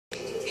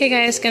Hey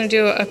guys, gonna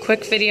do a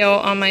quick video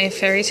on my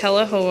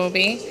fairytella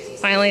hobobe.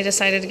 Finally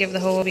decided to give the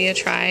hobobe a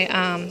try.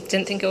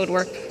 Didn't think it would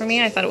work for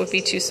me. I thought it would be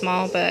too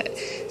small, but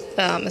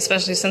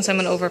especially since I'm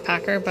an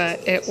overpacker,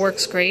 but it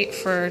works great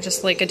for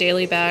just like a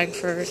daily bag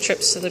for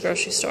trips to the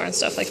grocery store and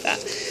stuff like that.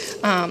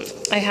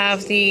 I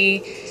have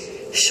the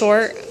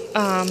short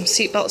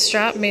seatbelt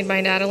strap made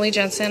by Natalie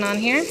Jensen on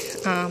here.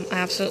 I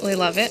absolutely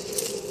love it.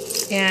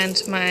 And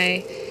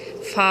my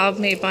fob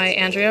made by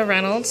Andrea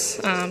Reynolds.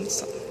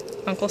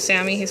 Uncle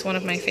Sammy, he's one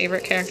of my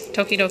favorite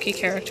Tokidoki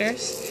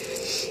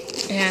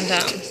characters. And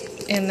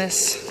in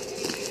this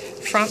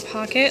front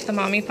pocket, the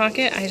mommy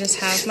pocket, I just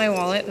have my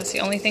wallet. That's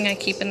the only thing I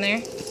keep in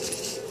there.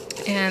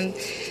 And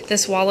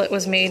this wallet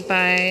was made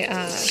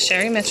by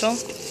Sherry Mitchell,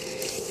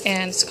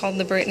 and it's called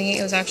the Brittany.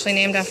 It was actually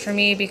named after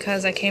me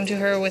because I came to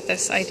her with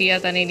this idea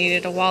that I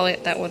needed a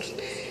wallet that would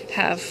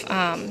have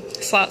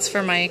slots for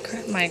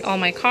all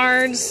my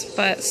cards,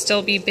 but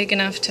still be big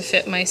enough to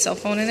fit my cell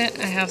phone in it.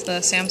 I have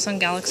the Samsung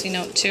Galaxy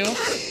Note 2,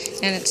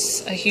 and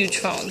it's a huge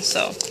phone,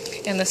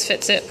 and this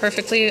fits it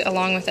perfectly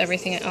along with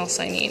everything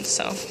else I need.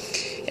 So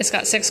it's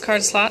got 6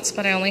 card slots,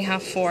 but I only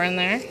have 4 in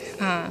there.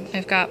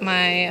 I've got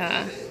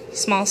my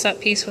small set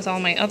piece with all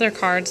my other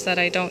cards that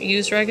I don't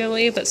use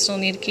regularly but still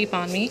need to keep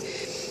on me.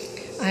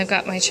 I've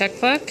got my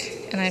checkbook,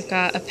 and I've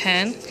got a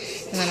pen,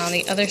 and then on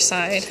the other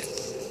side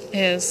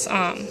is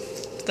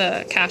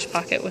the cash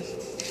pocket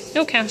with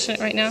no cash in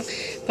it right now,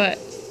 but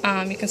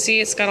you can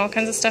see it's got all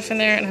kinds of stuff in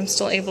there, and I'm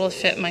still able to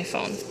fit my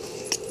phone.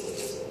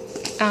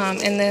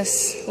 In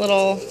this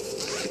little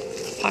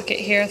pocket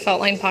here,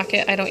 felt line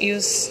pocket, I don't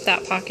use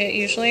that pocket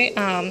usually.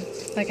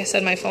 Like I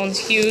said, my phone's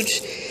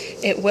huge.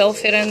 It will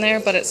fit in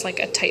there, but it's like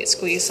a tight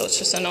squeeze, so it's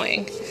just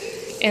annoying.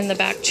 In the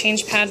back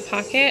change pad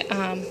pocket,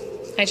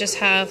 I just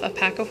have a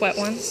pack of wet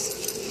ones.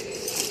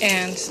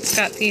 And it's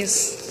got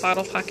these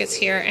bottle pockets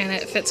here, and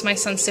it fits my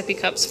son's sippy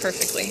cups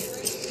perfectly.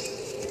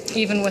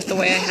 Even with the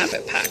way I have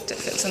it packed, it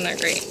fits in there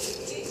great.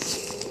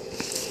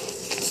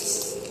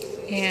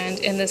 And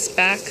in this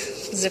back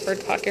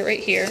zippered pocket right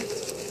here,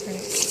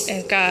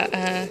 I've got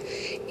a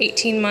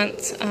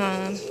 18-month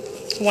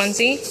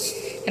onesie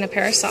and a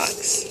pair of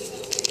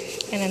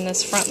socks. And in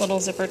this front little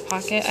zippered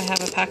pocket, I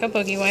have a pack of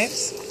boogie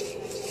wipes.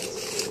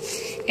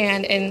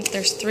 And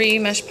there's 3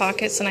 mesh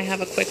pockets, and I have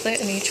a Quicklets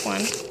in each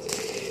one.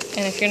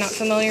 And if you're not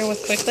familiar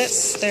with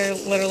Quicklets, they're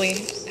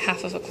literally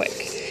half of a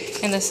quick.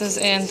 And this is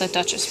in the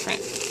Duchess print.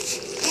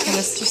 And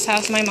this just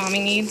has my mommy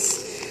needs.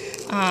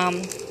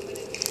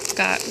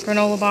 Got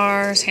granola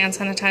bars, hand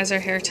sanitizer,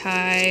 hair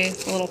tie,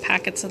 little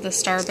packets of the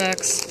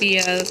Starbucks,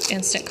 Via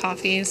instant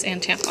coffees,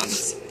 and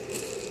tampons.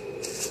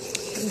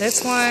 And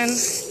this one,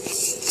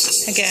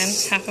 again,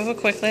 half of a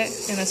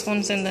Quicklet, and this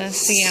one's in the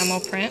Siamo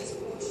print.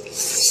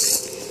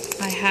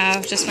 I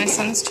have just my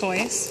son's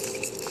toys.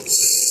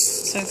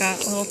 So I've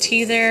got a little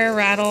teether,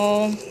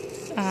 rattle,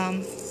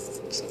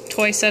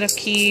 toy set of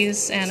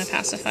keys, and a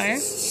pacifier.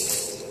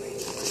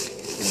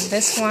 And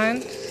this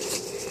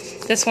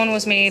one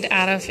was made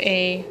out of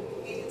a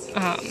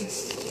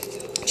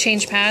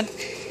change pad,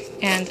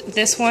 and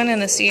this one and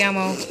the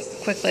Siamo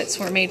Quicklets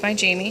were made by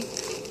Jamie.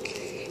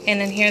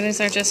 And in here, these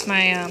are just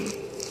my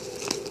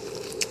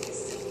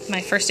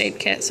my first aid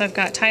kit. So I've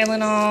got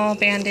Tylenol,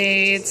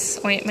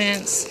 Band-Aids,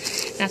 ointments,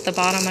 and at the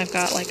bottom I've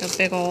got like a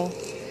big old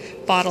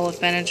bottle of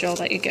Benadryl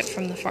that you get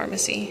from the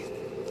pharmacy,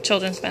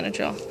 children's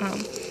Benadryl.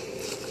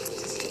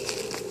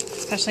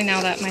 Especially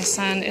now that my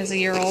son is a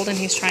year old and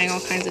he's trying all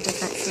kinds of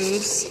different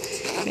foods,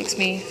 it makes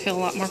me feel a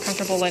lot more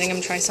comfortable letting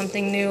him try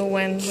something new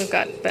when we've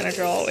got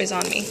Benadryl always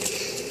on me.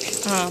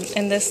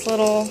 And this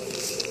little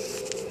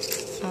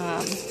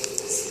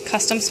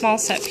custom small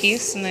set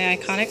piece in the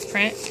iconic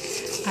print,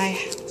 I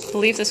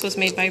believe this was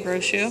made by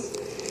Brochu.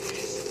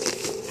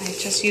 I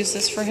just used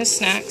this for his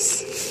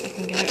snacks, if I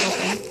can get it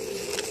open.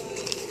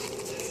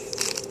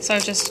 So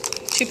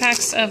just 2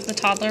 packs of the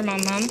toddler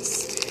Mum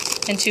Mums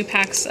and 2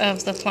 packs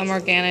of the Plum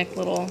Organic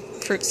little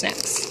fruit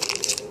snacks.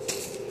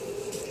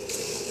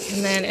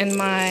 And then in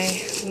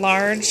my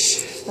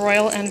large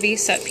Royal Envy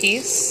set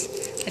piece,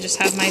 I just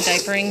have my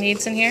diapering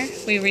needs in here.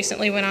 We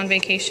recently went on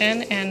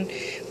vacation and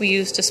we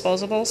used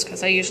disposables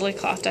because I usually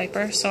cloth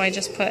diaper, so I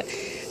just put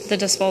the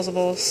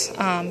disposables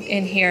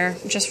in here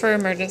just for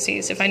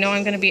emergencies. If I know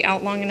I'm going to be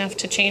out long enough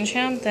to change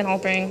him, then I'll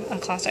bring a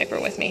cloth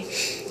diaper with me.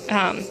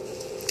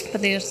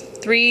 But there's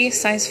 3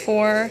 size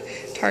 4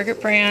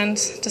 Target brand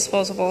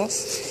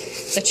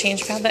disposables. The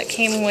change pad that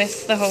came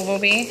with the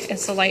hobobe,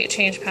 it's a light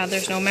change pad.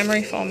 There's no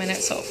memory foam in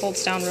it, so it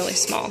folds down really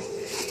small.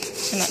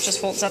 And that just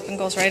folds up and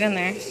goes right in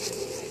there.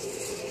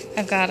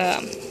 I've got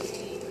a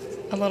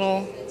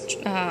little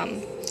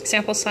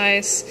sample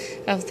size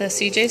of the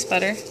CJ's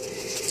butter.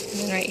 And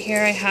then right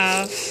here I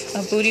have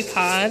a booty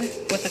pod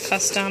with a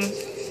custom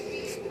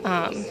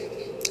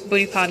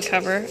booty pod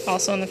cover,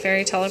 also in the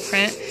fairytella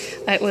print.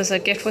 It was a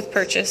gift with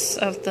purchase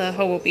of the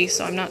hobobe,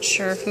 so I'm not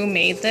sure who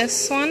made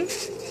this one.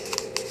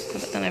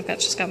 But then I've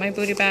just got my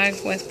booty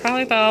bag with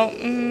probably about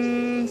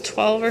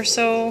 12 or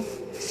so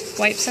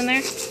wipes in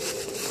there.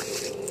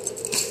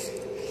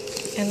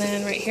 And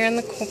then right here in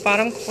the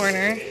bottom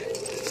corner,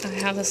 I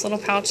have this little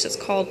pouch that's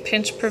called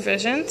Pinch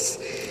Provisions,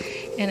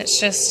 and it's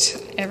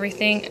just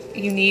everything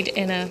you need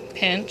in a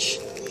pinch.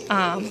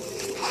 And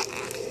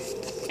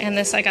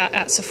this I got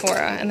at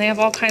Sephora, and they have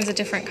all kinds of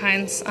different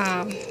kinds,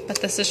 but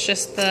this is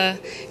just the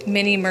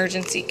mini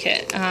emergency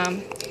kit.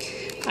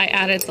 I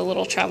added the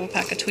little travel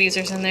pack of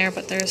tweezers in there,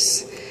 but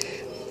there's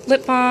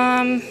lip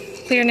balm,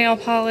 clear nail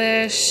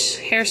polish,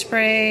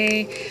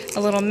 hairspray, a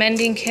little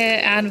mending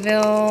kit,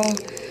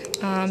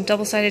 Advil,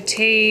 double-sided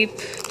tape,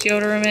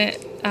 deodorant,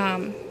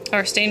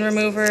 or stain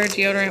remover,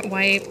 deodorant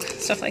wipe,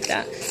 stuff like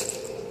that.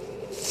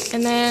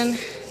 And then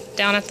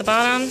down at the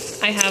bottom,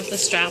 I have the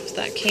strap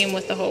that came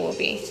with the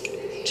hobobe.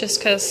 Just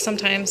because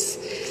sometimes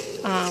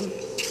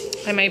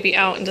I might be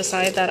out and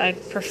decide that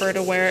I'd prefer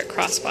to wear it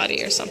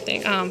crossbody or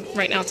something.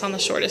 Right now it's on the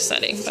shortest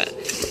setting, but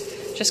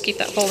just keep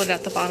that folded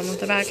at the bottom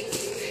of the bag.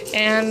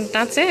 And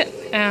that's it.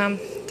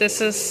 This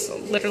is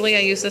literally, I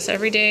use this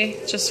every day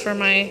just for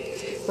my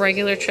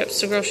regular trips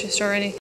to grocery store or anything.